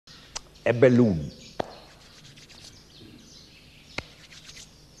a balloon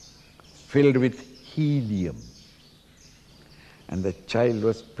filled with helium, and the child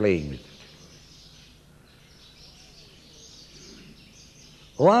was playing with it.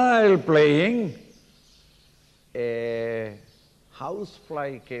 While playing, a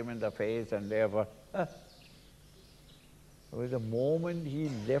housefly came in the face, and therefore, the moment he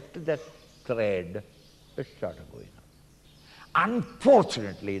left that thread, it started going up.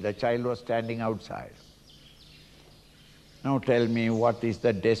 Unfortunately, the child was standing outside. Now tell me, what is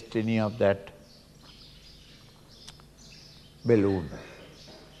the destiny of that balloon?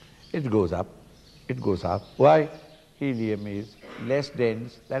 It goes up, it goes up. Why? Helium is less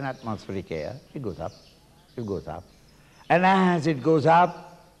dense than atmospheric air. It goes up, it goes up. And as it goes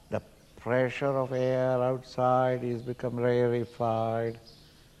up, the pressure of air outside is become rarefied.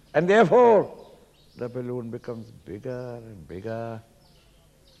 And therefore, the balloon becomes bigger and bigger.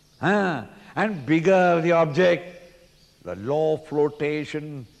 And bigger the object, the law of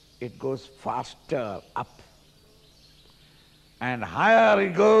flotation, it goes faster up. And higher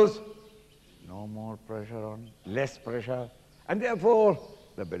it goes, no more pressure on, less pressure. And therefore,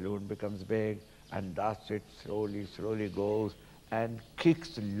 the balloon becomes big, and thus it slowly, slowly goes and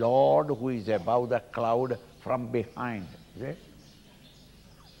kicks Lord, who is above the cloud, from behind. See?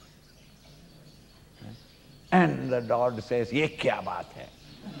 And the Lord says, "Ye kya baat hai?"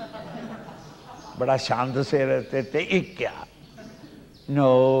 Bada shant se rehte the, "Ye kya?"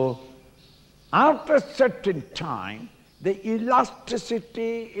 No. After a certain time, the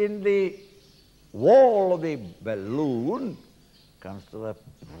elasticity in the wall of the balloon comes to the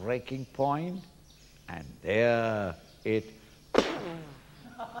breaking point, and there it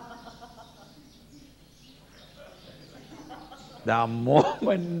the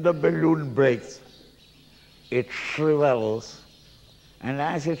moment the balloon breaks, it shrivels, and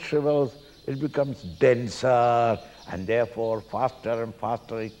as it shrivels, it becomes denser, and therefore faster and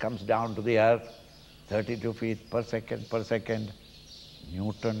faster it comes down to the earth, 32 feet per second,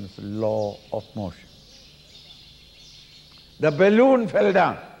 Newton's law of motion. The balloon fell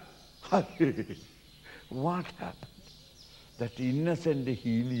down. What happened? That innocent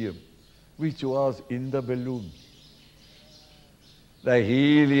helium which was in the balloon, the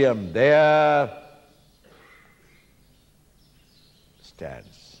helium there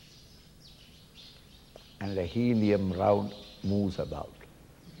stands, and the helium round moves about.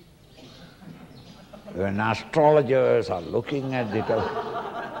 When astrologers are looking at it,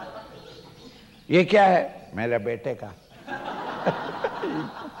 "Ye kya hai?" "Mere bete ka."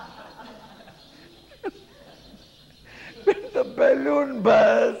 When the balloon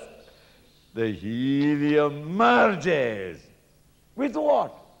bursts, the helium merges with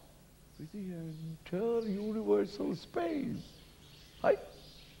what? With the entire universal space. Right?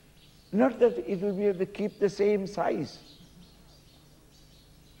 Not that it will be able to keep the same size.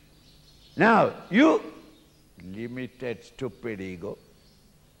 Now, you limited, stupid ego,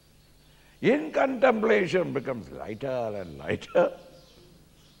 in contemplation becomes lighter and lighter.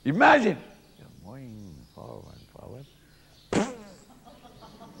 Imagine, you're moving forward.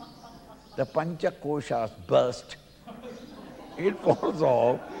 The Panchakoshas burst. It falls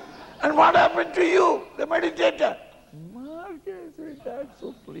off. And what happened to you, the meditator? Merges with that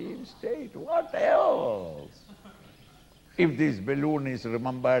supreme state. What else? If this balloon is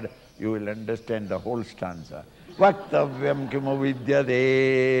remembered, you will understand the whole stanza. Vaktavyam kimu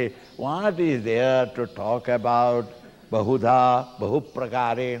vidyate. What is there to talk about? Bahudha,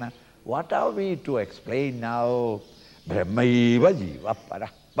 bahuprakarena. What are we to explain now? Brahmaiva jiva para.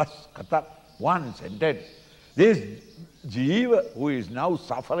 Bas kata. One sentence. This jiva who is now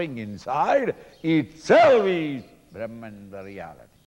suffering inside itself is Brahman, the reality.